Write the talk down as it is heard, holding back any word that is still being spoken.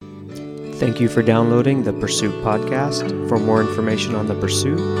Thank you for downloading the Pursuit podcast. For more information on the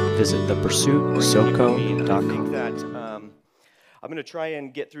Pursuit, visit thepursuitsoco.com. I think that I'm going to try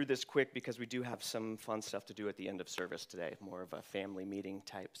and get through this quick because we do have some fun stuff to do at the end of service today, more of a family meeting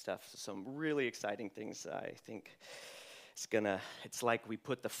type stuff. Some really exciting things. I think it's like we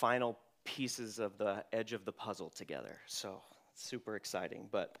put the final pieces of the edge of the puzzle together. So super exciting.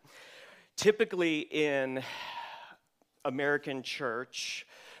 But typically in American church,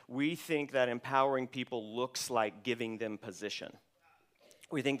 we think that empowering people looks like giving them position.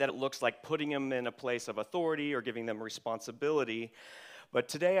 We think that it looks like putting them in a place of authority or giving them responsibility. But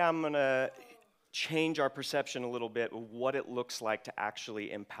today I'm going to change our perception a little bit of what it looks like to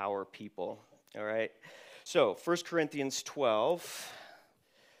actually empower people. All right? So 1 Corinthians 12,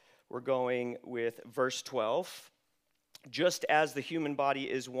 we're going with verse 12. Just as the human body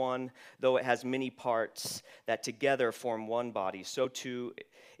is one, though it has many parts that together form one body, so too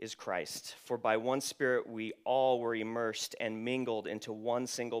is Christ. For by one Spirit we all were immersed and mingled into one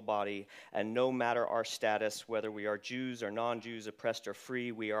single body, and no matter our status, whether we are Jews or non-Jews, oppressed or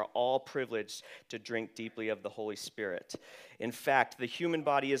free, we are all privileged to drink deeply of the Holy Spirit. In fact, the human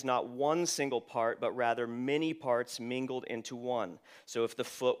body is not one single part, but rather many parts mingled into one. So if the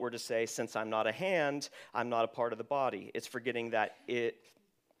foot were to say, since I'm not a hand, I'm not a part of the body, it's forgetting that it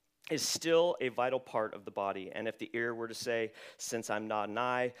is still a vital part of the body. And if the ear were to say, since I'm not an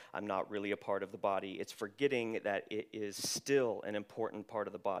eye, I'm not really a part of the body, it's forgetting that it is still an important part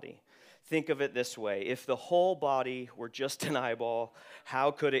of the body. Think of it this way. If the whole body were just an eyeball, how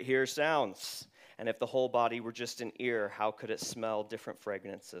could it hear sounds? And if the whole body were just an ear, how could it smell different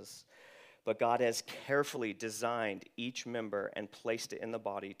fragrances? But God has carefully designed each member and placed it in the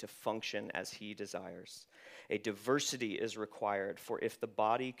body to function as He desires. A diversity is required, for if the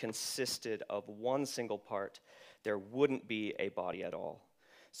body consisted of one single part, there wouldn't be a body at all.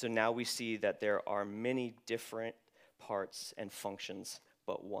 So now we see that there are many different parts and functions,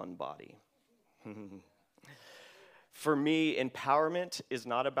 but one body. For me, empowerment is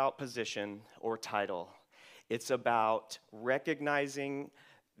not about position or title. It's about recognizing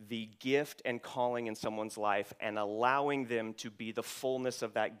the gift and calling in someone's life and allowing them to be the fullness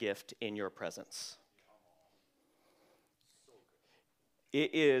of that gift in your presence.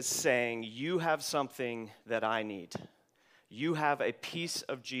 It is saying, you have something that I need. You have a piece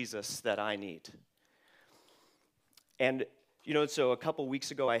of Jesus that I need. And, so a couple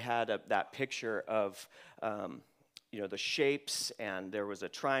weeks ago I had that picture of, the shapes, and there was a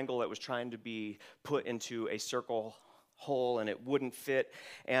triangle that was trying to be put into a circle hole, and it wouldn't fit.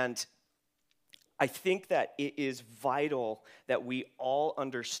 And I think that it is vital that we all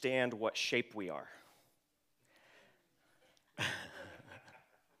understand what shape we are.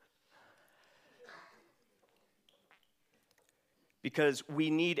 Because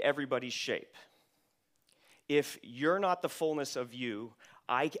we need everybody's shape. If you're not the fullness of you,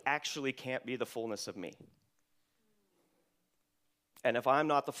 I actually can't be the fullness of me. And if I'm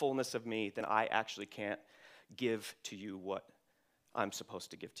not the fullness of me, then I actually can't give to you what I'm supposed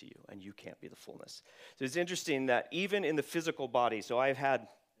to give to you, and you can't be the fullness. So it's interesting that even in the physical body, so I've had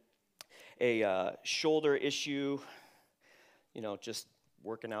a shoulder issue, just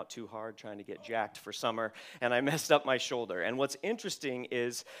working out too hard, trying to get jacked for summer, and I messed up my shoulder. And what's interesting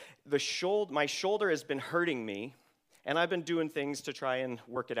is my shoulder has been hurting me, and I've been doing things to try and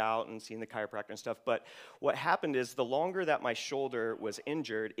work it out and seeing the chiropractor and stuff. But what happened is the longer that my shoulder was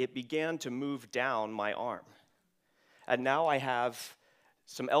injured, it began to move down my arm. And now I have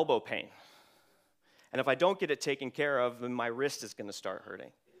some elbow pain. And if I don't get it taken care of, then my wrist is going to start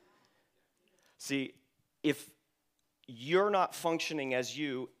hurting. See, if you're not functioning as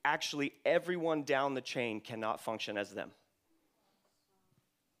you, actually everyone down the chain cannot function as them.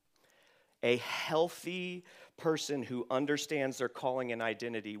 A healthy person who understands their calling and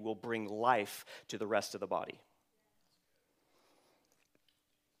identity will bring life to the rest of the body.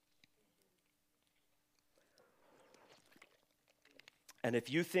 And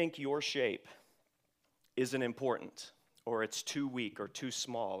if you think your shape isn't important, or it's too weak, or too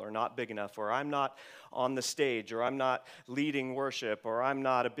small, or not big enough, or I'm not on the stage, or I'm not leading worship, or I'm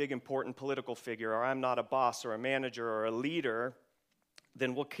not a big important political figure, or I'm not a boss, or a manager, or a leader,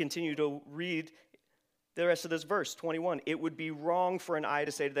 then we'll continue to read the rest of this verse, 21. It would be wrong for an eye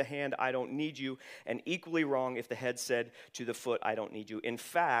to say to the hand, I don't need you, and equally wrong if the head said to the foot, I don't need you. In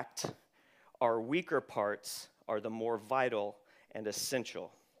fact, our weaker parts are the more vital and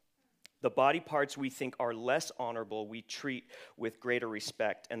essential. The body parts we think are less honorable, we treat with greater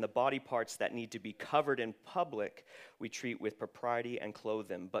respect, and the body parts that need to be covered in public, we treat with propriety and clothe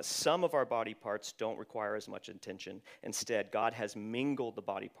them. But some of our body parts don't require as much attention. Instead, God has mingled the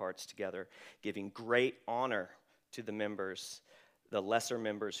body parts together, giving great honor to the members, the lesser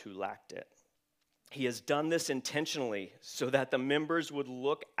members who lacked it. He has done this intentionally so that the members would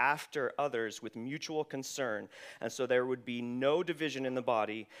look after others with mutual concern, and so there would be no division in the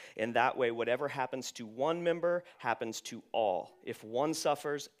body. In that way, whatever happens to one member happens to all. If one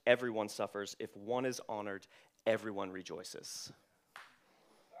suffers, everyone suffers. If one is honored, everyone rejoices.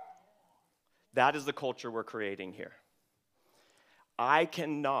 That is the culture we're creating here. I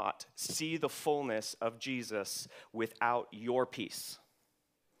cannot see the fullness of Jesus without your peace.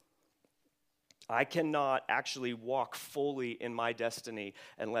 I cannot actually walk fully in my destiny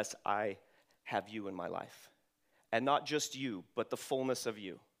unless I have you in my life. And not just you, but the fullness of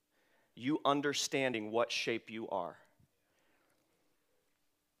you. You understanding what shape you are.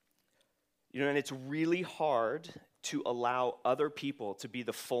 You know, and it's really hard to allow other people to be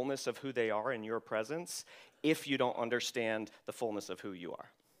the fullness of who they are in your presence if you don't understand the fullness of who you are.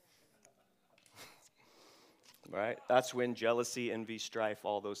 Right? That's when jealousy, envy, strife,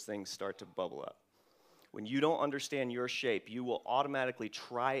 all those things start to bubble up. When you don't understand your shape, you will automatically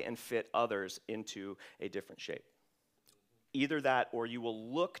try and fit others into a different shape. Either that, or you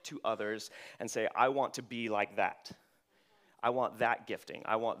will look to others and say, I want to be like that. I want that gifting.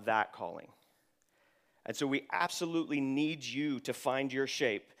 I want that calling. And so we absolutely need you to find your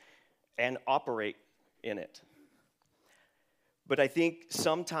shape and operate in it. But I think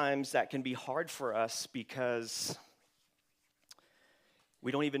sometimes that can be hard for us because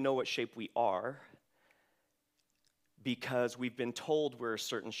we don't even know what shape we are, because we've been told we're a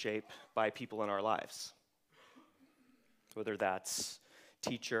certain shape by people in our lives. Whether that's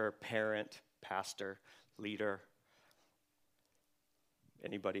teacher, parent, pastor, leader.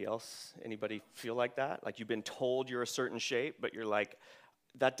 Anybody else? Anybody feel like that? Like you've been told you're a certain shape, but you're like,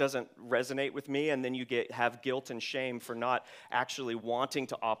 that doesn't resonate with me, and then you have guilt and shame for not actually wanting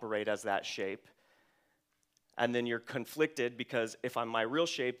to operate as that shape. And then you're conflicted because if I'm my real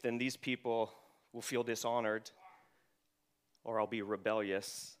shape, then these people will feel dishonored, or I'll be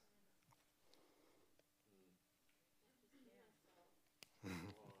rebellious.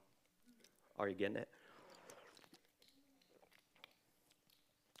 Are you getting it?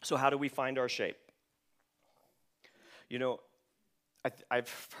 So how do we find our shape? You know, I've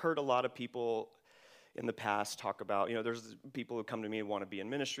heard a lot of people in the past talk about, you know, there's people who come to me and want to be in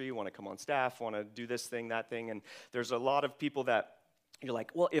ministry, want to come on staff, want to do this thing, that thing, and there's a lot of people that you're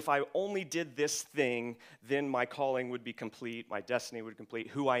like, well, if I only did this thing, then my calling would be complete, my destiny would be complete,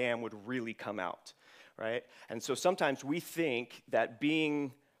 who I am would really come out, right? And so sometimes we think that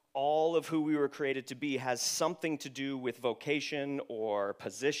being all of who we were created to be has something to do with vocation or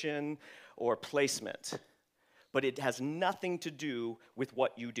position or placement, but it has nothing to do with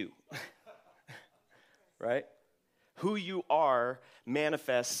what you do, right? Who you are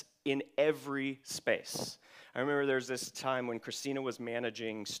manifests in every space. I remember there's this time when Christina was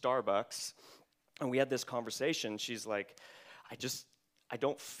managing Starbucks, and we had this conversation. She's like, I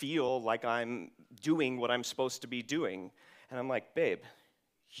don't feel like I'm doing what I'm supposed to be doing. And I'm like, babe,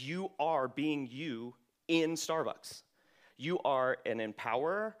 you are being you in Starbucks. You are an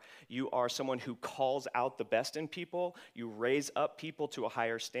empowerer. You are someone who calls out the best in people. You raise up people to a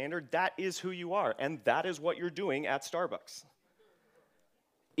higher standard. That is who you are, and that is what you're doing at Starbucks.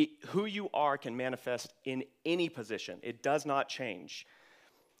 Who you are can manifest in any position. It does not change.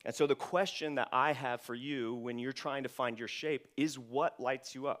 And so the question that I have for you when you're trying to find your shape is, what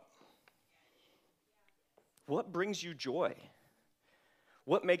lights you up? What brings you joy?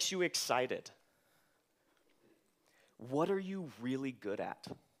 What makes you excited? What are you really good at?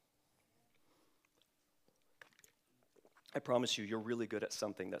 I promise you, you're really good at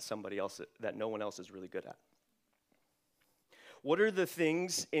something that no one else is really good at. What are the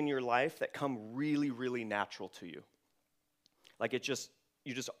things in your life that come really, really natural to you? Like you just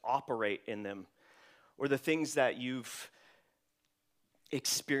operate in them. Or the things that you've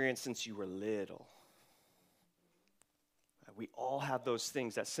experienced since you were little. We all have those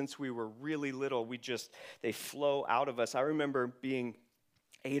things that since we were really little, they flow out of us. I remember being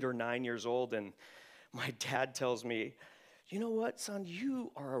 8 or 9 years old, and my dad tells me, you know what, son,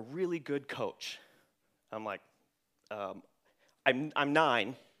 you are a really good coach. I'm like, I'm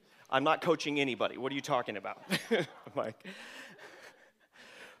 9. I'm not coaching anybody. What are you talking about? I'm like,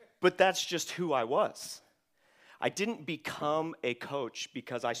 but that's just who I was. I didn't become a coach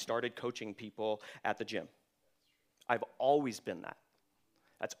because I started coaching people at the gym. I've always been that.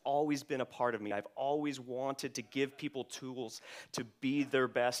 That's always been a part of me. I've always wanted to give people tools to be their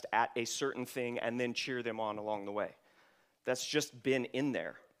best at a certain thing and then cheer them on along the way. That's just been in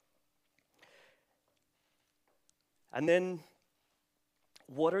there. And then,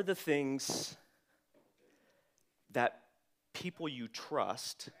 what are the things that people you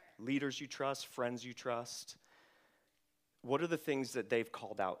trust, leaders you trust, friends you trust, what are the things that they've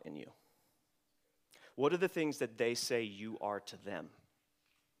called out in you? What are the things that they say you are to them?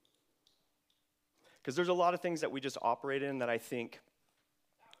 Because there's a lot of things that we just operate in that I think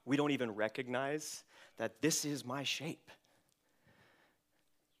we don't even recognize that this is my shape.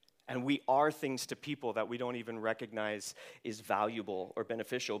 And we are things to people that we don't even recognize is valuable or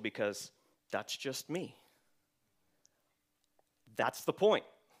beneficial because that's just me. That's the point.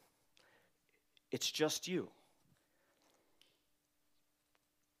 It's just you.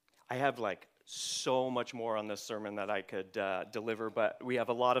 I have so much more on this sermon that I could deliver, but we have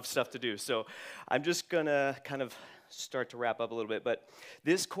a lot of stuff to do. So I'm just going to kind of start to wrap up a little bit. But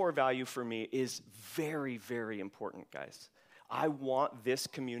this core value for me is very, very important, guys. I want this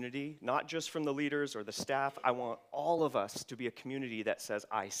community, not just from the leaders or the staff, I want all of us to be a community that says,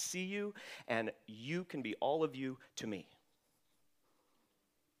 I see you, and you can be all of you to me.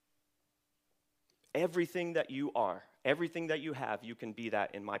 Everything that you are, everything that you have, you can be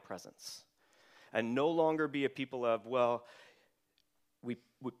that in my presence. And no longer be a people of, well, we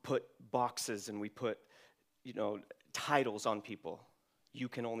put boxes and we put, titles on people. You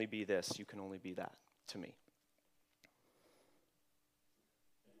can only be this, you can only be that to me.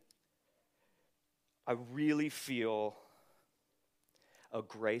 I really feel a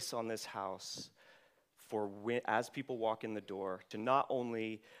grace on this house for as people walk in the door to not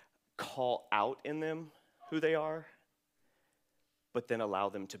only call out in them who they are, but then allow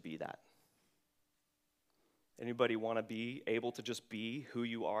them to be that. Anybody want to be able to just be who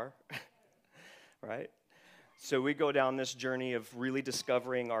you are? Right? So we go down this journey of really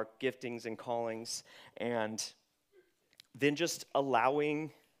discovering our giftings and callings and then just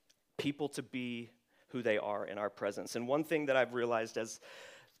allowing people to be who they are in our presence. And one thing that I've realized as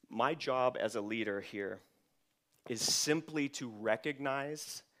my job as a leader here is simply to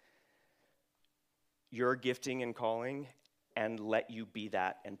recognize your gifting and calling and let you be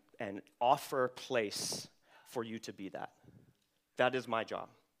that and offer place for you to be that. That is my job,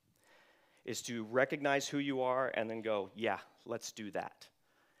 is to recognize who you are and then go, yeah, let's do that.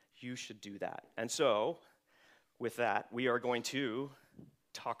 You should do that. And so, with that, we are going to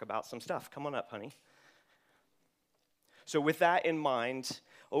talk about some stuff. Come on up, honey. So with that in mind,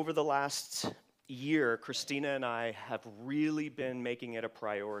 over the last year, Christina and I have really been making it a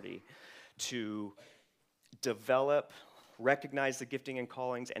priority to develop, recognize the gifting and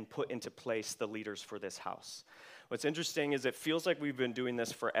callings, and put into place the leaders for this house. What's interesting is it feels like we've been doing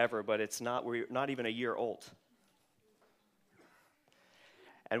this forever, but it's not. We're not even a year old.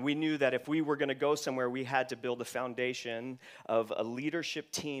 And we knew that if we were going to go somewhere, we had to build a foundation of a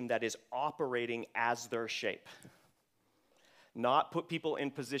leadership team that is operating as their shape. Not put people in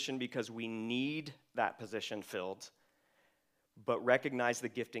position because we need that position filled, but recognize the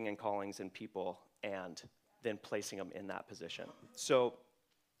gifting and callings in people and then placing them in that position. So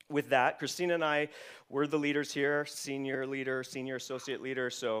with that, Christina and I, we're the leaders here, senior leader, senior associate leader,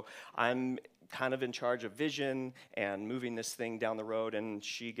 so I'm kind of in charge of vision and moving this thing down the road, and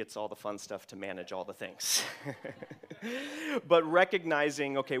she gets all the fun stuff to manage all the things. But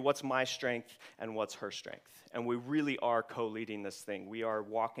recognizing, okay, what's my strength and what's her strength? And we really are co-leading this thing. We are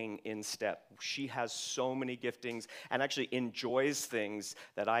walking in step. She has so many giftings and actually enjoys things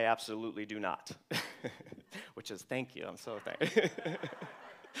that I absolutely do not. Which is, thank you, I'm so thankful.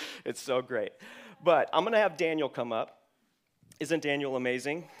 It's so great. But I'm going to have Daniel come up. Isn't Daniel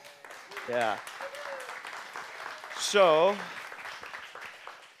amazing? Yeah. So,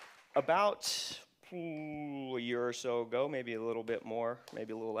 about a year or so ago, maybe a little bit more,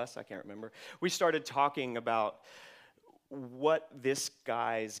 maybe a little less, I can't remember, we started talking about what this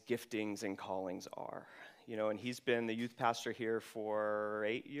guy's giftings and callings are. And he's been the youth pastor here for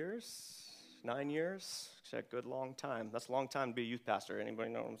 8 years, 9 years. It's a good long time. That's a long time to be a youth pastor. Anybody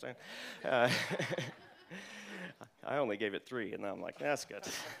know what I'm saying? I only gave it 3, and then I'm like, that's good.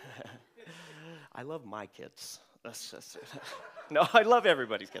 I love my kids. That's just it. No, I love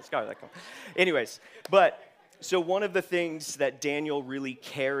everybody's kids. God, anyways, so one of the things that Daniel really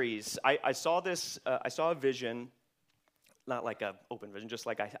carries, I saw this, I saw a vision, not like an open vision, just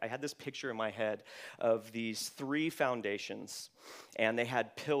like I had this picture in my head of these 3 foundations, and they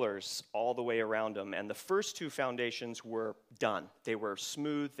had pillars all the way around them, and the first 2 foundations were done. They were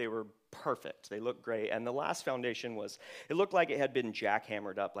smooth, they were perfect. They looked great. And the last foundation it looked like it had been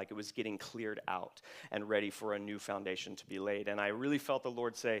jackhammered up, like it was getting cleared out and ready for a new foundation to be laid. And I really felt the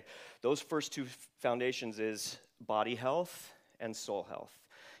Lord say, those first two foundations is body health and soul health.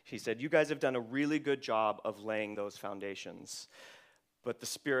 He said, you guys have done a really good job of laying those foundations, but the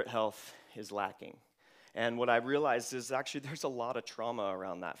spirit health is lacking. And what I realized is actually there's a lot of trauma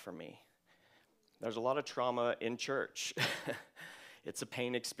around that for me. There's a lot of trauma in church. It's a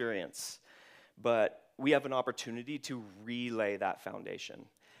pain experience. But we have an opportunity to relay that foundation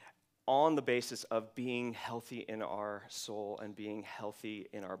on the basis of being healthy in our soul and being healthy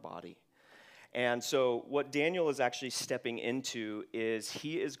in our body. And so what Daniel is actually stepping into is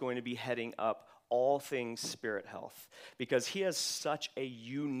he is going to be heading up all things spirit health, because he has such a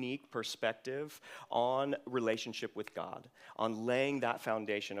unique perspective on relationship with God, on laying that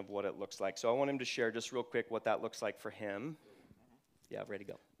foundation of what it looks like. So I want him to share just real quick what that looks like for him. Yeah, ready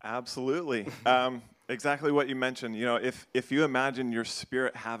to go. Absolutely. Exactly what you mentioned. You know, if you imagine your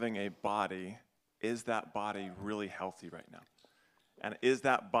spirit having a body, is that body really healthy right now? And is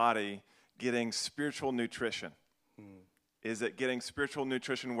that body getting spiritual nutrition? Is it getting spiritual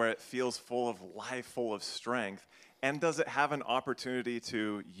nutrition where it feels full of life, full of strength? And does it have an opportunity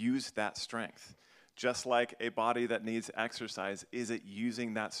to use that strength? Just like a body that needs exercise, is it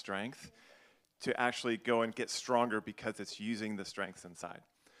using that strength to actually go and get stronger because it's using the strengths inside?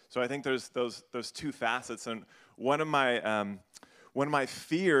 So I think there's those two facets. And one of my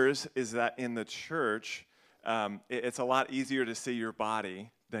fears is that in the church, it's a lot easier to see your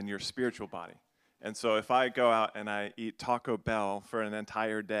body than your spiritual body. And so if I go out and I eat Taco Bell for an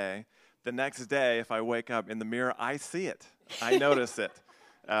entire day, the next day, if I wake up in the mirror, I see it. I notice it.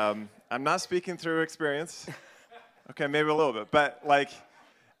 I'm not speaking through experience. Okay, maybe a little bit. But,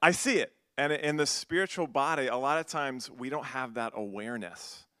 I see it. And in the spiritual body, a lot of times we don't have that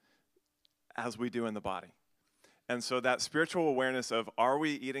awareness as we do in the body. And so that spiritual awareness of, are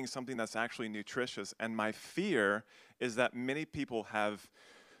we eating something that's actually nutritious? And my fear is that many people have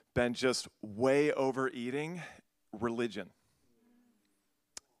been just way overeating religion.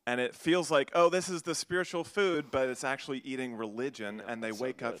 And it feels like, oh, this is the spiritual food, but it's actually eating religion, and they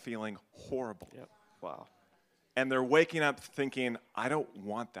wake up feeling horrible. Yep. Wow. And they're waking up thinking, I don't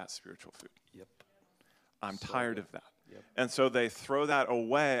want that spiritual food. Yep. I'm tired of that. Yep. And so they throw that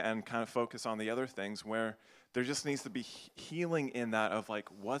away and kind of focus on the other things, where there just needs to be healing in that of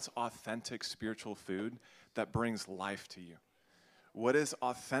what's authentic spiritual food that brings life to you? What is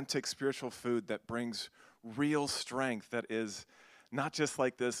authentic spiritual food that brings real strength, that is not just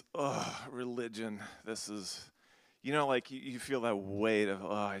like this, religion, this is, you feel that weight of,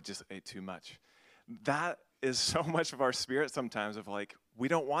 I just ate too much. That is so much of our spirit sometimes of we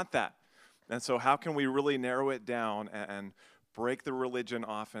don't want that. And so how can we really narrow it down and break the religion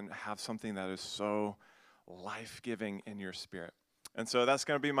off and have something that is so life-giving in your spirit? And so that's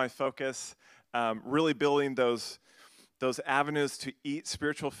going to be my focus, really building those avenues to eat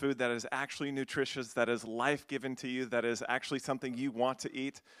spiritual food that is actually nutritious, that is life-giving to you, that is actually something you want to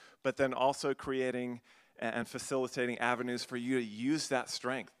eat, but then also creating and facilitating avenues for you to use that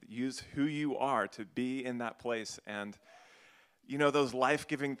strength, use who you are to be in that place, and those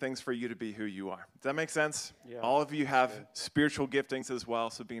life-giving things for you to be who you are. Does that make sense? Yeah. All of you have spiritual giftings as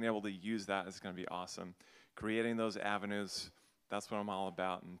well, so being able to use that is going to be awesome. Creating those avenues, that's what I'm all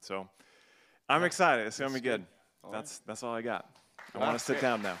about. And so I'm excited. It's going to be good. That's all I got. I want to sit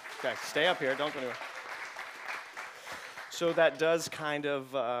down now. Okay, stay up here. Don't go anywhere. So that does kind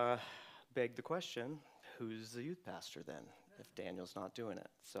of beg the question, who's the youth pastor then, if Daniel's not doing it?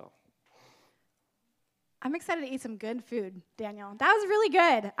 So I'm excited to eat some good food, Daniel. That was really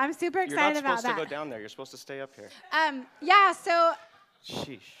good. I'm super excited about that. You're not supposed to go down there. You're supposed to stay up here. So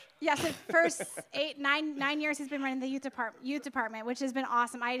Sheesh. first 9 years he's been running the youth department, which has been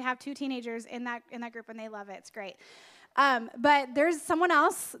awesome. I have 2 teenagers in that group, and they love it. It's great. But there's someone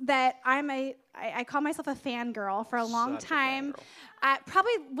else that I call myself a fangirl for a long time.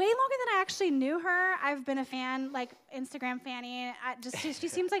 Probably way longer than I actually knew her. I've been a fan, Instagram fanny. She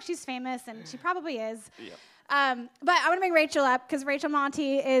seems like she's famous, and she probably is. Yep. But I want to bring Rachel up, because Rachel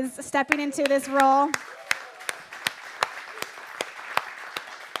Monty is stepping into this role.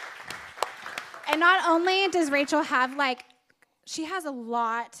 And not only does Rachel have, she has a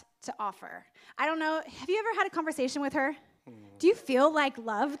lot to offer. I don't know, have you ever had a conversation with her? Do you feel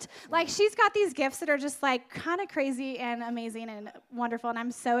loved? She's got these gifts that are just kind of crazy and amazing and wonderful, and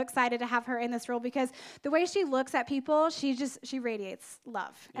I'm so excited to have her in this role, because the way she looks at people, she radiates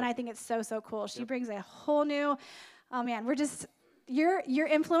love. Yep. And I think it's so, so cool. She brings a whole new, your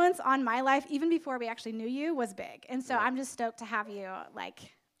influence on my life, even before we actually knew you, was big. And so I'm just stoked to have you,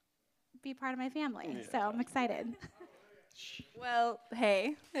 be part of my family. So I'm excited. Well,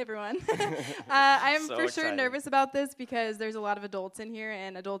 hey, everyone. I am So for sure excited. nervous about this because there's a lot of adults in here,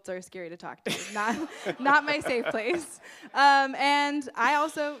 and adults are scary to talk to. Not my safe place. And I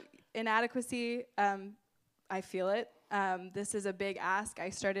also, inadequacy, I feel it. This is a big ask. I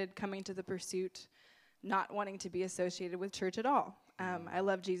started coming to the Pursuit not wanting to be associated with church at all. I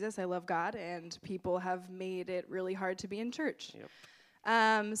love Jesus, I love God, and people have made it really hard to be in church.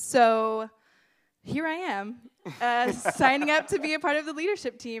 Yep. So here I am, signing up to be a part of the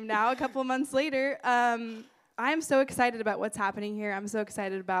leadership team now a couple of months later. I'm so excited about what's happening here. I'm so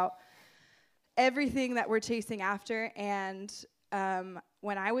excited about everything that we're chasing after. And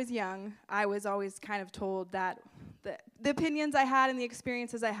when I was young, I was always kind of told that the opinions I had and the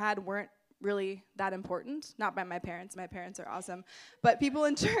experiences I had weren't really that important. Not by my parents. My parents are awesome. But people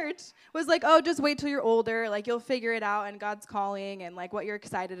in church was like, oh, just wait till you're older. Like, you'll figure it out, and God's calling, and like what you're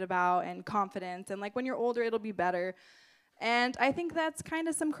excited about, and confidence. And like when you're older, it'll be better. And I think that's kind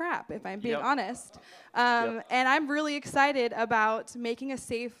of some crap, if I'm being honest. And I'm really excited about making a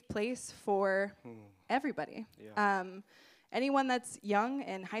safe place for everybody. Anyone that's young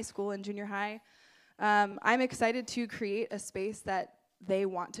in high school and junior high, I'm excited to create a space that they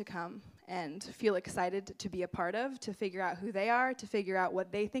want to come and feel excited to be a part of, to figure out who they are, to figure out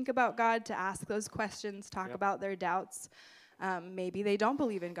what they think about God, to ask those questions, talk about their doubts. Maybe they don't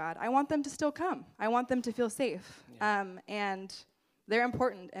believe in God. I want them to still come. I want them to feel safe. And they're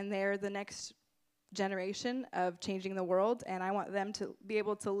important, and they're the next generation of changing the world, and I want them to be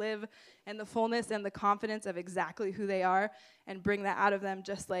able to live in the fullness and the confidence of exactly who they are and bring that out of them,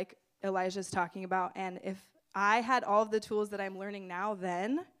 just like Elijah's talking about. And if I had all of the tools that I'm learning now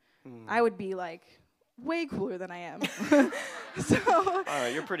then, I would be like way cooler than I am. So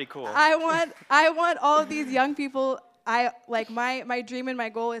You're pretty cool. I want all of these young people. My dream and my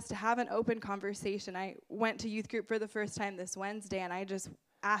goal is to have an open conversation. I went to youth group for the first time this Wednesday, and I just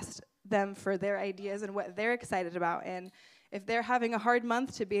asked them for their ideas and what they're excited about. And if they're having a hard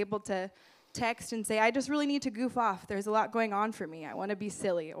month, to be able to text and say, I just really need to goof off. There's a lot going on for me. I want to be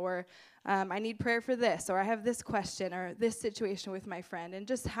silly, or I need prayer for this, or I have this question or this situation with my friend, and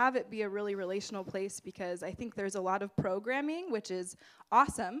just have it be a really relational place, because I think there's a lot of programming, which is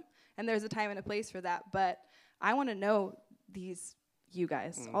awesome, and there's a time and a place for that, but I want to know you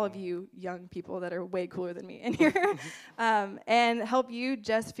guys, all of you young people that are way cooler than me in here, and help you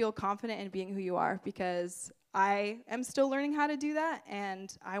just feel confident in being who you are, because I am still learning how to do that,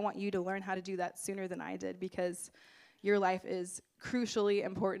 and I want you to learn how to do that sooner than I did, because your life is crucially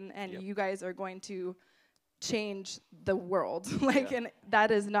important, and you guys are going to change the world. And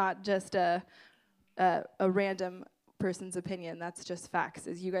that is not just a random person's opinion. That's just facts.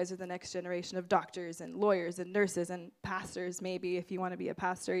 Is you guys are the next generation of doctors and lawyers and nurses and pastors, maybe, if you want to be a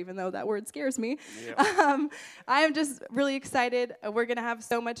pastor, even though that word scares me. I am just really excited. We're going to have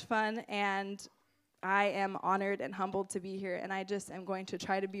so much fun, and I am honored and humbled to be here, and I just am going to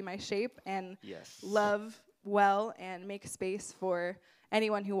try to be my shape and love well and make space for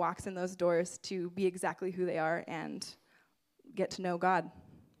anyone who walks in those doors to be exactly who they are and get to know God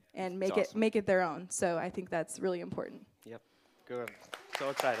and make it their own. So I think that's really important. Yep. Good. So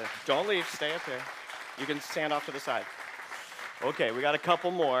excited. Don't leave. Stay up there. You can stand off to the side. Okay, we got a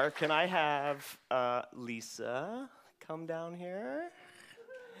couple more. Can I have Lisa come down here?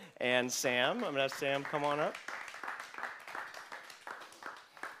 And Sam. I'm going to have Sam come on up.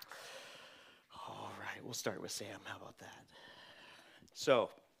 All right, we'll start with Sam. How about that?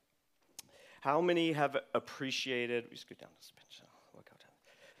 So, how many have appreciated, we scoot down this bench, we'll go down,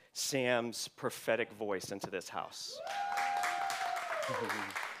 Sam's prophetic voice into this house?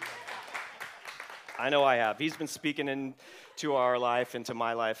 I know I have. He's been speaking into our life, into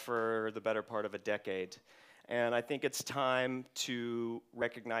my life, for the better part of a decade. And I think it's time to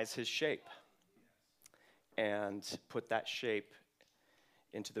recognize his shape and put that shape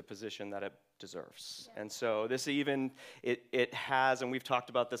into the position that it deserves. And so this it has, and we've talked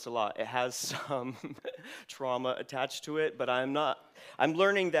about this a lot, it has some trauma attached to it, but I'm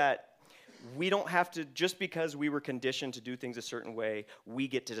learning that we don't have to, just because we were conditioned to do things a certain way, we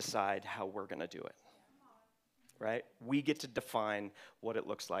get to decide how we're going to do it. Right? We get to define what it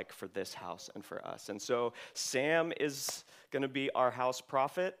looks like for this house and for us. And so Sam is going to be our house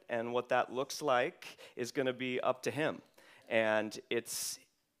prophet, and what that looks like is going to be up to him. And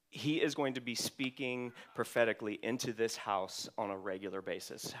he is going to be speaking prophetically into this house on a regular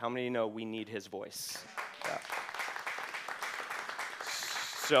basis. How many know we need his voice? Yeah.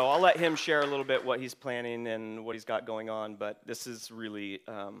 So I'll let him share a little bit what he's planning and what he's got going on, but this is really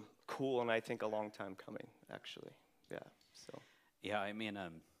cool, and I think a long time coming, actually. Yeah. So. Yeah, I mean,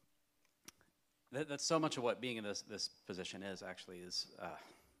 That's so much of what being in this position is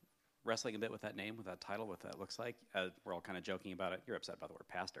wrestling a bit with that name, with that title, what that looks like. We're all kind of joking about it. You're upset by the word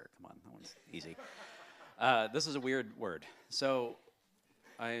pastor. Come on, that one's easy. This is a weird word. So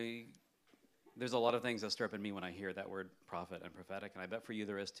there's a lot of things that stir up in me when I hear that word prophet and prophetic, and I bet for you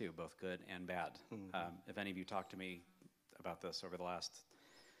there is too, both good and bad. If any of you talk to me about this over the last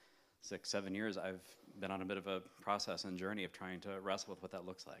 6-7 years, I've been on a bit of a process and journey of trying to wrestle with what that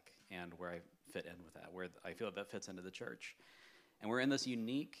looks like and where I fit in with that, where I feel that fits into the church. And we're in this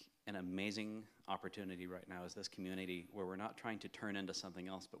unique and amazing opportunity right now as this community where we're not trying to turn into something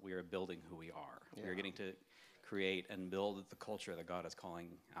else, but we are building who we are. Yeah. We're getting to create and build the culture that God is calling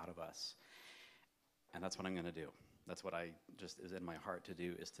out of us. And that's what I'm going to do. That's what is in my heart to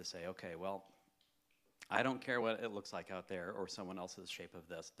do, is to say, okay, well, I don't care what it looks like out there or someone else's shape of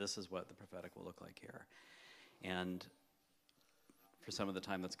this. This is what the prophetic will look like here. And for some of the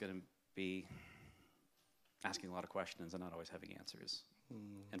time, that's going to be asking a lot of questions and not always having answers.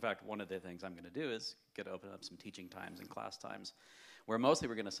 In fact, one of the things I'm going to do is get to open up some teaching times and class times where mostly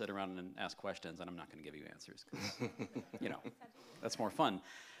we're going to sit around and ask questions, and I'm not going to give you answers because, that's more fun.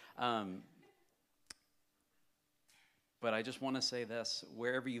 But I just want to say this,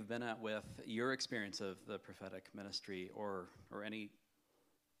 wherever you've been at with your experience of the prophetic ministry or any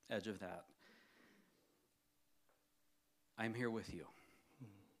edge of that, I'm here with you.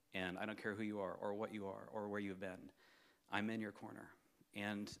 And I don't care who you are or what you are or where you've been. I'm in your corner.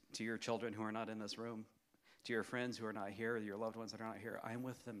 And to your children who are not in this room, to your friends who are not here, your loved ones that are not here, I'm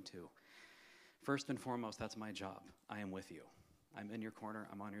with them too. First and foremost, that's my job. I am with you. I'm in your corner.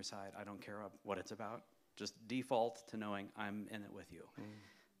 I'm on your side. I don't care what it's about. Just default to knowing I'm in it with you.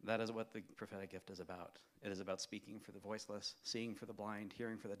 That is what the prophetic gift is about. It is about speaking for the voiceless, seeing for the blind,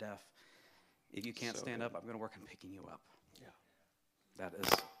 hearing for the deaf. If you can't stand up, I'm going to work on picking you up. Yeah. That is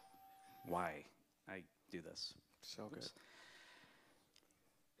why I do this. So good.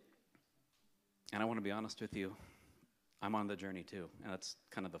 And I want to be honest with you, I'm on the journey too. And that's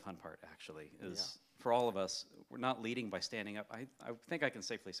kind of the fun part, actually, is for all of us, we're not leading by standing up. I think I can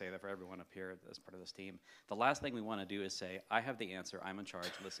safely say that for everyone up here as part of this team. The last thing we want to do is say, I have the answer, I'm in charge,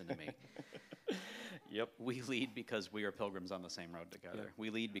 listen to me. Yep. We lead because we are pilgrims on the same road together. Yep. We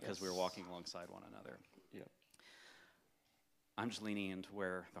lead because we're walking alongside one another. Yep. I'm just leaning into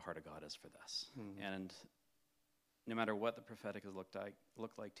where the heart of God is for this. And no matter what the prophetic has looked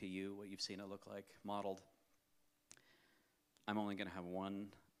like to you, what you've seen it look like, modeled, I'm only going to have one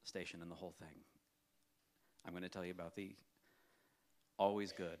station in the whole thing. I'm going to tell you about the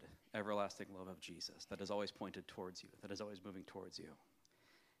always good, everlasting love of Jesus that is always pointed towards you, that is always moving towards you.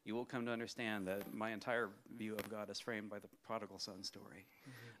 You will come to understand that my entire view of God is framed by the prodigal son story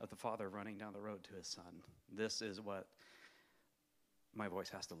of the father running down the road to his son. This is what my voice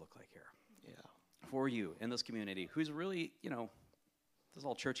has to look like here. Yeah. For you in this community, who's really, this is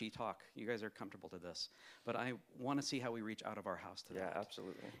all churchy talk. You guys are comfortable to this. But I want to see how we reach out of our house to that. Yeah,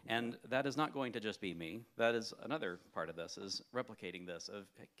 absolutely. And that is not going to just be me. That is another part of this, is replicating this, of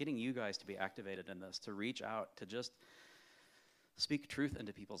getting you guys to be activated in this, to reach out, to just speak truth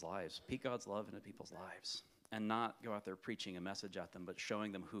into people's lives, speak God's love into people's lives, and not go out there preaching a message at them, but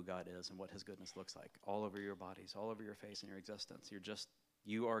showing them who God is and what his goodness looks like all over your bodies, all over your face and your existence.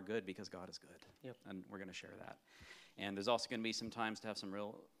 You are good because God is good. Yep. And we're going to share that. And there's also going to be some times to have some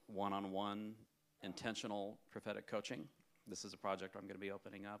real one-on-one intentional prophetic coaching. This is a project I'm going to be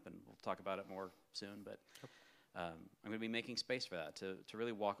opening up, and we'll talk about it more soon, but I'm going to be making space for that, to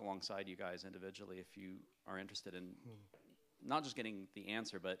really walk alongside you guys individually if you are interested in not just getting the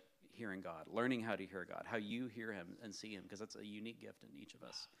answer, but hearing God, learning how to hear God, how you hear him and see him, because that's a unique gift in each of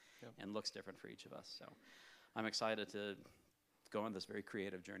us and looks different for each of us. So I'm excited to go on this very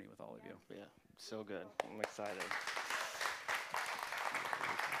creative journey with all of you. Yeah, so good. I'm excited.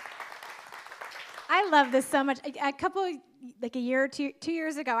 I love this so much. A year or 2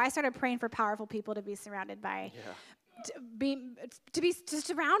 years ago, I started praying for powerful people to be surrounded by. Yeah. To be just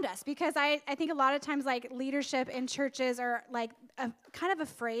around us, because I think a lot of times, like, leadership in churches are like kind of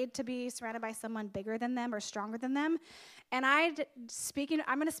afraid to be surrounded by someone bigger than them or stronger than them. And I'm going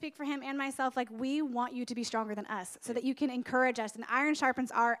to speak for him and myself. Like, we want you to be stronger than us, so that you can encourage us. And iron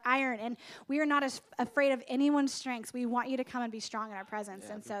sharpens our iron, and we are not as afraid of anyone's strengths. We want you to come and be strong in our presence,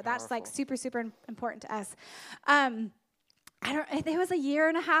 and so that's like super, super important to us. It was a year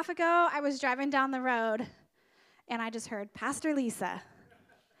and a half ago. I was driving down the road, and I just heard, Pastor Lisa.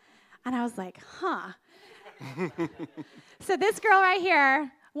 And I was like, huh. So this girl right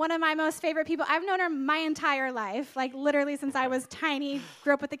here one of my most favorite people. I've known her my entire life, like literally since I was tiny,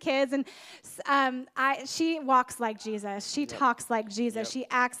 grew up with the kids. And she walks like Jesus. She talks like Jesus. She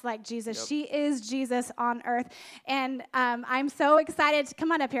acts like Jesus. She is Jesus on earth. And I'm so excited to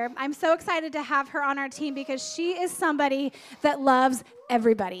come on up here. I'm so excited to have her on our team because she is somebody that loves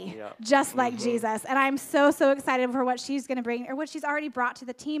everybody, just like Jesus. And I'm so, so excited for what she's going to bring or what she's already brought to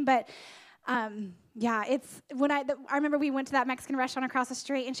the team. But it's when I remember we went to that Mexican restaurant across the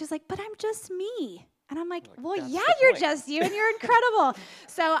street and she's like, but I'm just me. And I'm like, well, yeah, you're just you and you're incredible.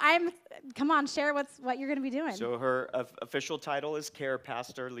 So come on, share what you're going to be doing. So her official title is Care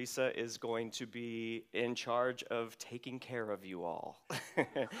Pastor. Lisa is going to be in charge of taking care of you all.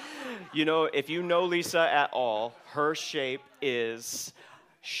 If you know Lisa at all, her shape is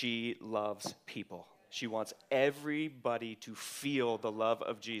she loves people. She wants everybody to feel the love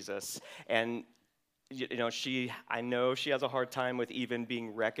of Jesus. And, I know she has a hard time with even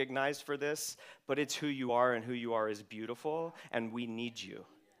being recognized for this, but it's who you are, and who you are is beautiful, and we need you.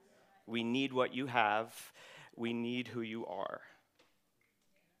 We need what you have. We need who you are.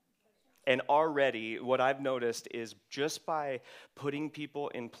 And already, what I've noticed is just by putting people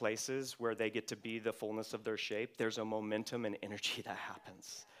in places where they get to be the fullness of their shape, there's a momentum and energy that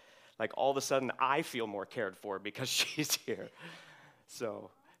happens. Like all of a sudden, I feel more cared for because she's here.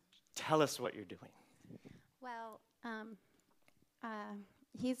 So tell us what you're doing. Well,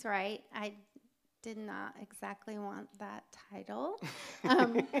 he's right. I did not exactly want that title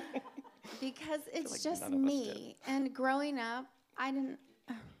because it's like just me. And growing up, I didn't...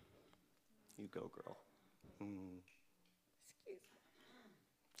 You go, girl. Excuse me.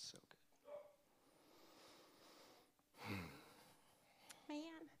 So good. Man.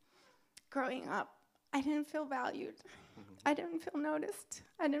 Growing up, I didn't feel valued. I didn't feel noticed.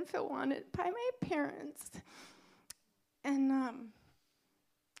 I didn't feel wanted by my parents. And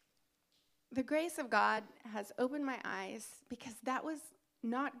the grace of God has opened my eyes because that was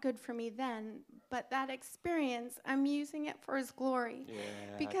not good for me then, but that experience, I'm using it for His glory.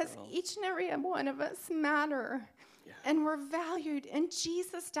 Yeah, because girl. Each and every one of us matter, and we're valued, and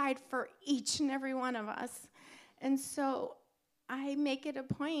Jesus died for each and every one of us. And so I make it a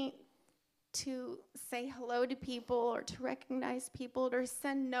point to say hello to people or to recognize people or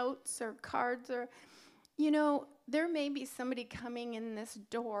send notes or cards or, there may be somebody coming in this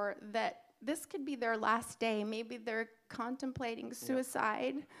door that this could be their last day. Maybe they're contemplating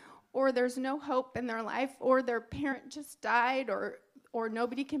suicide or there's no hope in their life or their parent just died or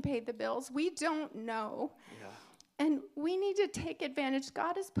nobody can pay the bills. We don't know. Yeah. And we need to take advantage.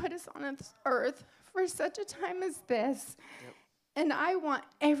 God has put us on this earth for such a time as this. Yep. And I want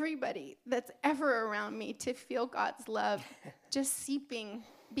everybody that's ever around me to feel God's love just seeping,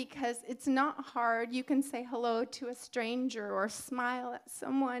 because it's not hard. You can say hello to a stranger or smile at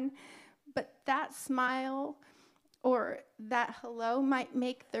someone, but that smile or that hello might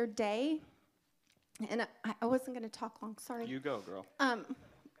make their day. And I wasn't going to talk long, sorry. You go, girl. Quite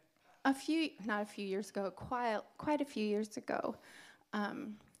a few years ago,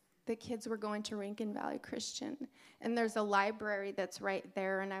 the kids were going to Rankin Valley Christian, and there's a library that's right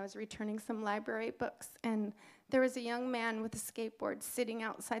there, and I was returning some library books, and there was a young man with a skateboard sitting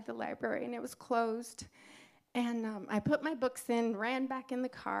outside the library, and it was closed. And I put my books in, ran back in the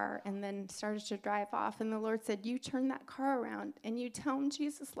car, and then started to drive off, and the Lord said, you turn that car around, and you tell him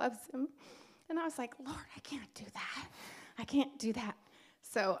Jesus loves him. And I was like, Lord, I can't do that. I can't do that.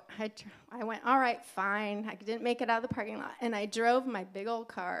 So I went, all right, fine. I didn't make it out of the parking lot. And I drove my big old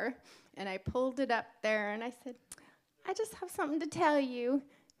car, and I pulled it up there, and I said, I just have something to tell you.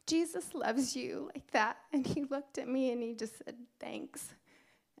 Jesus loves you, like that. And he looked at me, and he just said, thanks.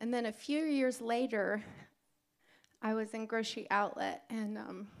 And then a few years later, I was in Grocery Outlet, and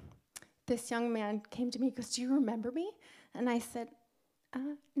this young man came to me. He goes, do you remember me? And I said,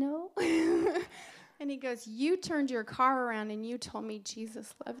 no. And he goes, you turned your car around and you told me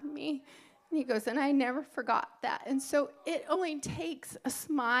Jesus loved me. And he goes, and I never forgot that. And so it only takes a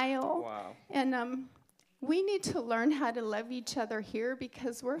smile. Wow. And we need to learn how to love each other here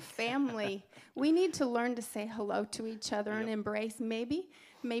because we're family. We need to learn to say hello to each other and embrace, maybe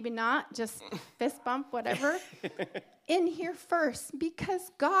not, just fist bump, whatever, in here first,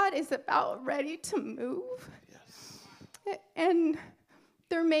 because God is about ready to move. Yes. And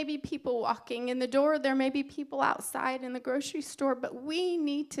there may be people walking in the door. There may be people outside in the grocery store, but we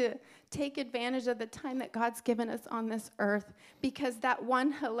need to take advantage of the time that God's given us on this earth, because that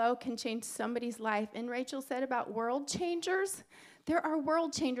one hello can change somebody's life. And Rachel said about world changers. There are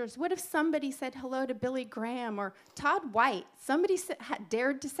world changers. What if somebody said hello to Billy Graham or Todd White? Somebody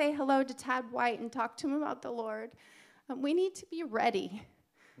dared to say hello to Todd White and talk to him about the Lord. We need to be ready.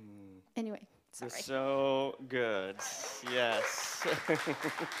 Anyway, sorry. So good. Yes.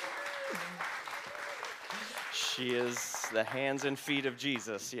 She is the hands and feet of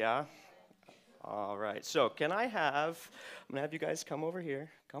Jesus, yeah? All right. So I'm going to have you guys come over here.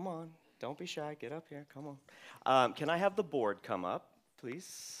 Come on. Don't be shy. Get up here. Come on. Can I have the board come up,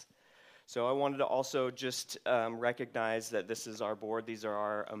 please? So I wanted to also just recognize that this is our board. These are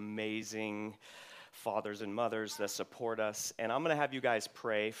our amazing fathers and mothers that support us. And I'm going to have you guys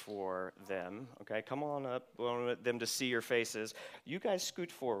pray for them. Okay, come on up. We want them to see your faces. You guys scoot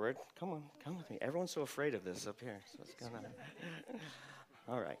forward. Come on, come with me. Everyone's so afraid of this up here. So what's going on?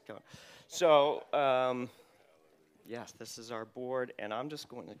 All right, come on. So, yes, this is our board. And I'm just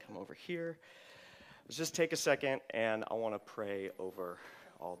going to come over here. Let's just take a second, and I want to pray over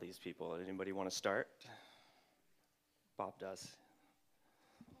all these people. Anybody want to start? Bob does.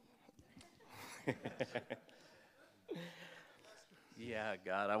 Yeah,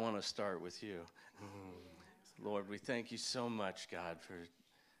 God, I want to start with you. Lord, we thank you so much, God, for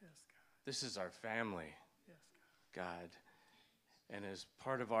this is our family, God. And as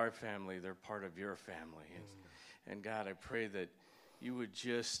part of our family, they're part of your family. And God, I pray that you would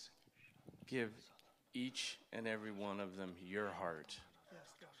just give each and every one of them your heart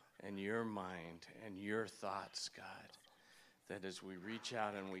and your mind and your thoughts, God. That as we reach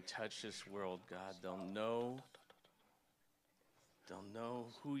out and we touch this world, God, they'll know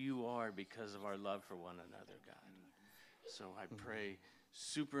who you are because of our love for one another, God. So I pray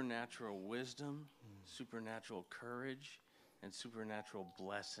supernatural wisdom, supernatural courage, and supernatural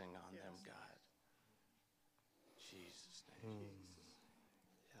blessing on them, God. In Jesus' name.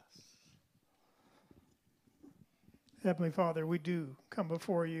 Heavenly Father, we do come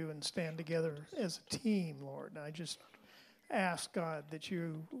before you and stand together as a team, Lord. And I just ask, God, that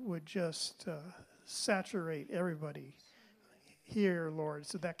you would just saturate everybody here, Lord,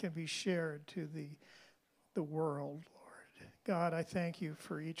 so that can be shared to the world, Lord. God, I thank you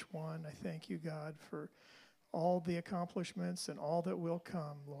for each one. I thank you, God, for all the accomplishments and all that will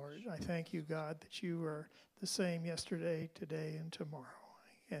come, Lord. I thank you, God, that you are the same yesterday, today, and tomorrow.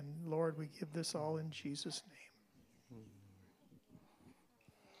 And, Lord, we give this all in Jesus' name.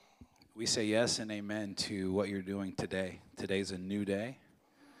 We say yes and amen to what you're doing today. Today's a new day.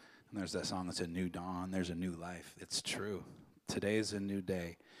 And there's that song, it's a new dawn, there's a new life. It's true. Today is a new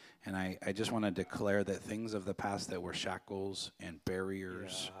day. And I just want to declare that things of the past that were shackles and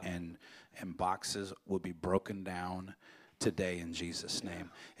barriers and boxes will be broken down today in Jesus'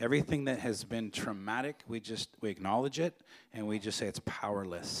 name. Everything that has been traumatic, we acknowledge it and we just say it's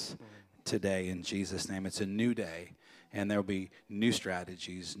powerless today in Jesus' name. It's a new day. And there'll be new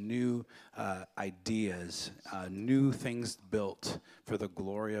strategies, new ideas, new things built for the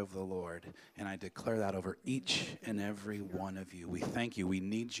glory of the Lord. And I declare that over each and every one of you. We thank you. We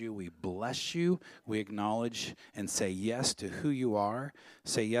need you. We bless you. We acknowledge and say yes to who you are.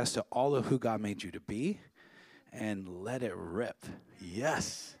 Say yes to all of who God made you to be. And let it rip.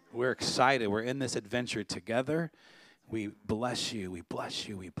 Yes. We're excited. We're in this adventure together. We bless you. We bless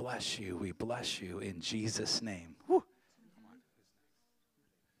you. We bless you. We bless you in Jesus' name. Woo.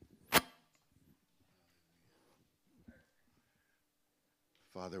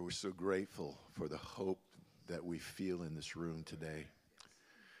 Father, we're so grateful for the hope that we feel in this room today.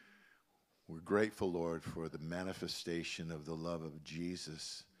 We're grateful, Lord, for the manifestation of the love of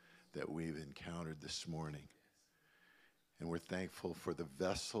Jesus that we've encountered this morning. And we're thankful for the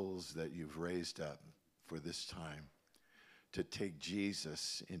vessels that you've raised up for this time to take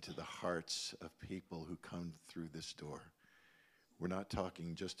Jesus into the hearts of people who come through this door. We're not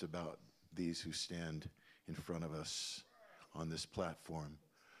talking just about these who stand in front of us on this platform,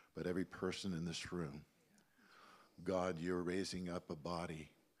 but every person in this room. God, you're raising up a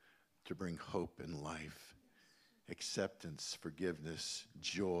body to bring hope and life, acceptance, forgiveness,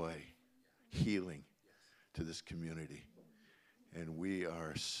 joy, healing to this community. And we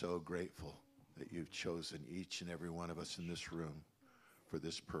are so grateful that you've chosen each and every one of us in this room for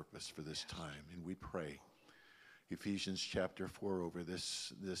this purpose, for this time. And we pray, Ephesians chapter 4 over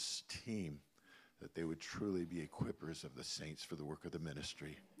this team, that they would truly be equippers of the saints for the work of the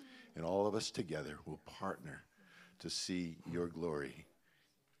ministry. And all of us together will partner to see your glory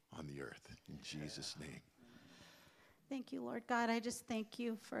on the earth. In Jesus' name. Thank you, Lord God. I just thank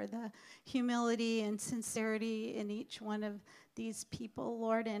you for the humility and sincerity in each one of these people,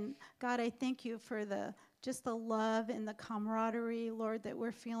 Lord. And God, I thank you for just the love and the camaraderie, Lord, that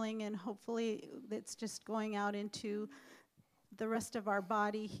we're feeling. And hopefully it's just going out into the rest of our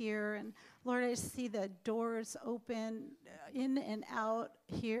body here. And Lord, I see the doors open in and out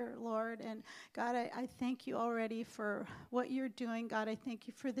here, Lord. And God, I thank you already for what you're doing. God, I thank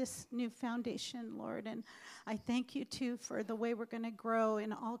you for this new foundation, Lord. And I thank you, too, for the way we're going to grow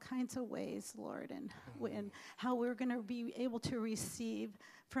in all kinds of ways, Lord, and how we're going to be able to receive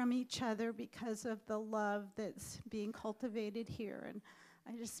from each other because of the love that's being cultivated here. And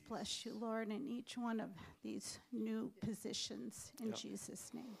I just bless you, Lord, in each one of these new positions in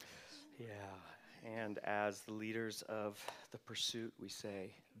Jesus' name. Yeah, and as the leaders of the pursuit, we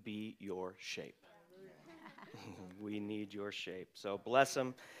say, be your shape. We need your shape. So bless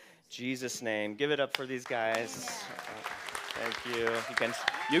them, Jesus' name. Give it up for these guys. Thank you.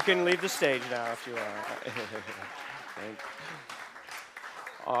 You can leave the stage now if you want. Thank you.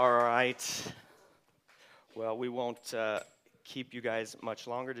 All right. Well, we won't keep you guys much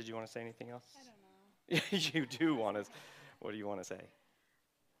longer. Did you want to say anything else? I don't know. You do want to. What do you want to say?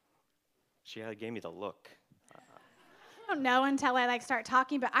 She gave me the look. I don't know until I start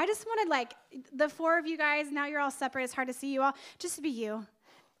talking, but I just wanted the four of you guys, now you're all separate, it's hard to see you all, just to be you.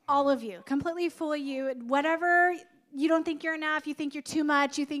 All of you, completely full of you. Whatever you don't think you're enough, you think you're too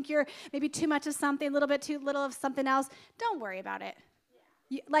much, you think you're maybe too much of something, a little bit too little of something else, don't worry about it.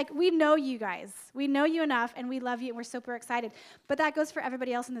 We know you guys. We know you enough, and we love you, and we're super excited. But that goes for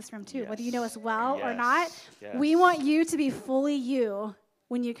everybody else in this room, too, yes. Whether you know us well or not. Yes. We want you to be fully you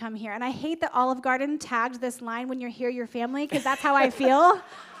when you come here. And I hate that Olive Garden tagged this line, when you're here, your family, because that's how I feel.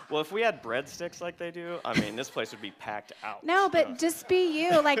 Well, if we had breadsticks like they do, this place would be packed out. No, but just be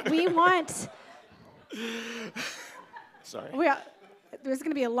you. We want... Sorry. There's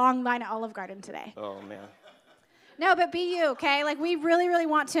going to be a long line at Olive Garden today. Oh, man. No, but be you, okay? We really, really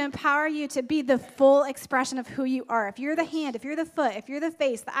want to empower you to be the full expression of who you are. If you're the hand, if you're the foot, if you're the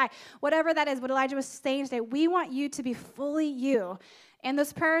face, the eye, whatever that is, what Elijah was saying today, we want you to be fully you. And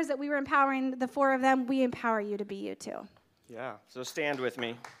those prayers that we were empowering, the four of them, we empower you to be you too. Yeah, so stand with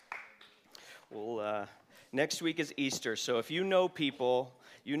me. Next week is Easter, so if you know people,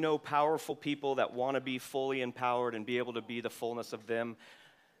 you know powerful people that want to be fully empowered and be able to be the fullness of them,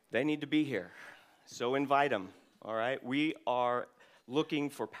 they need to be here. So invite them. All right, we are looking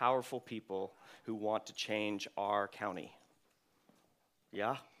for powerful people who want to change our county.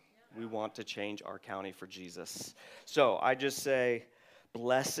 Yeah, we want to change our county for Jesus. So I just say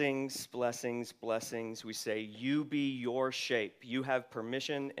blessings, blessings, blessings. We say you be your shape. You have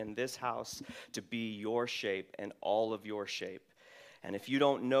permission in this house to be your shape and all of your shape. And if you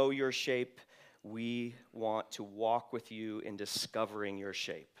don't know your shape, we want to walk with you in discovering your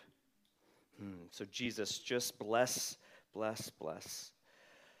shape. So Jesus, just bless, bless, bless.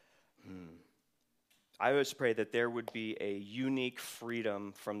 I always pray that there would be a unique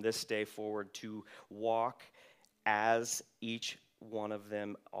freedom from this day forward to walk as each one of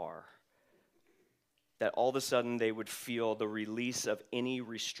them are. That all of a sudden they would feel the release of any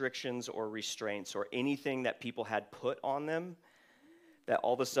restrictions or restraints or anything that people had put on them, that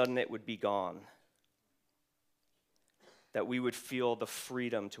all of a sudden it would be gone. That we would feel the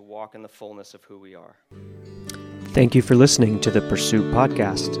freedom to walk in the fullness of who we are. Thank you for listening to the Pursuit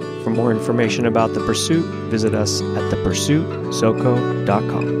Podcast. For more information about The Pursuit, visit us at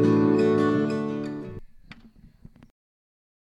thepursuitsoco.com.